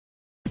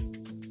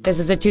This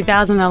is a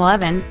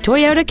 2011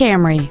 Toyota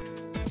Camry.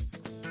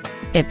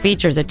 It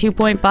features a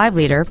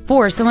 2.5-liter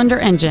four-cylinder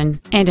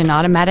engine and an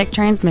automatic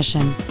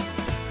transmission.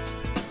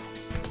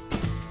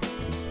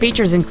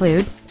 Features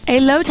include a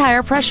low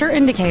tire pressure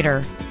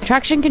indicator,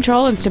 traction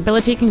control and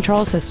stability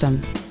control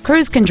systems,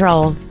 cruise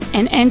control,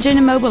 an engine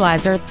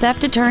immobilizer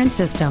theft deterrent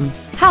system,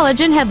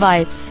 halogen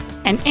headlights,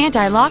 an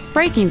anti-lock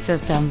braking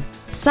system,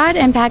 side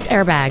impact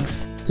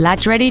airbags,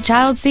 latch-ready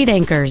child seat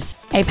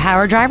anchors, a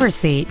power driver's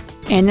seat,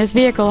 and this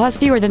vehicle has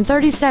fewer than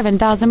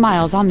 37,000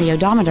 miles on the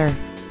odometer.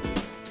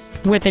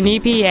 With an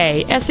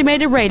EPA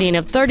estimated rating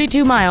of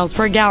 32 miles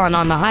per gallon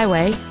on the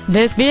highway,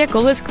 this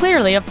vehicle is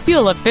clearly a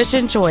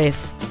fuel-efficient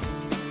choice.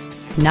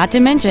 Not to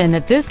mention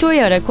that this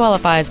Toyota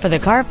qualifies for the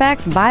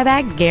Carfax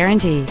buyback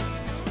guarantee.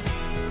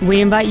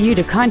 We invite you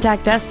to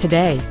contact us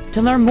today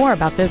to learn more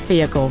about this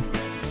vehicle.